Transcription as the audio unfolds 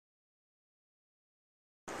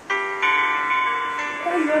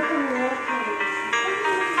Can we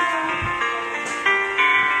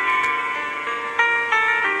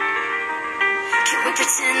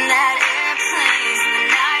pretend that airplanes in the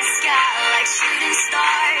night sky like shooting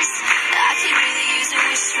stars? I could really use a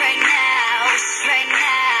wish right now, wish right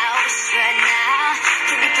now, wish right now.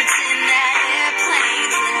 Can we pretend that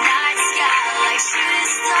airplanes in the night sky like shooting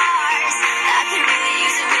stars? I could really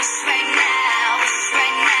use a wish right now, wish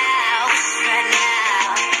right now, wish right now.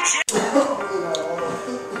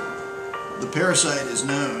 The parasite is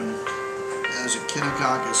known as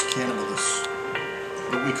Echinococcus cannibalism,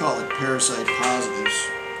 but we call it parasite positives,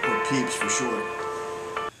 or PEEPS for short.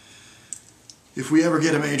 If we ever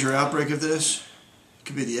get a major outbreak of this, it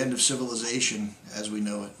could be the end of civilization as we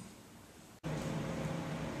know it.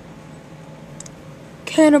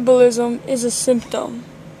 Cannibalism is a symptom.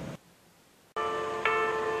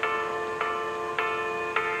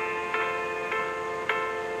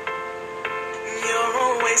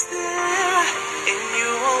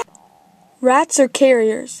 Rats are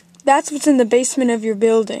carriers. That's what's in the basement of your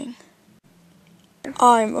building.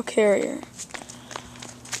 I'm a carrier.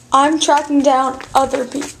 I'm tracking down other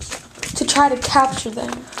peeps to try to capture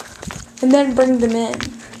them and then bring them in.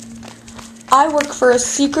 I work for a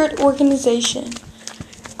secret organization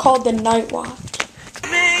called the Night Watch.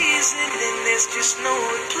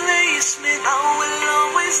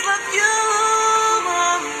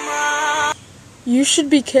 You should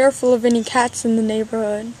be careful of any cats in the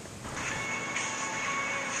neighborhood.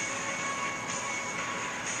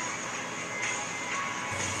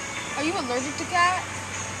 Are you allergic to cats?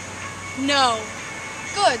 No.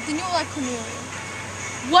 Good, then you'll like chameleon.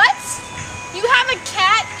 What? You have a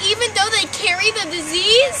cat even though they carry the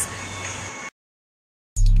disease?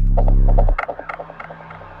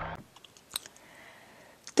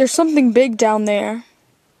 There's something big down there.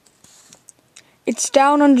 It's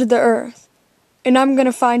down under the earth, and I'm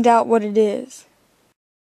gonna find out what it is.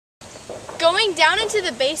 Going down into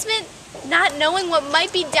the basement, not knowing what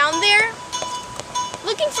might be down there?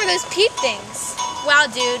 Looking for those peep things. Wow,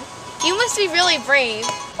 dude, you must be really brave.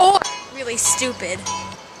 Or really stupid.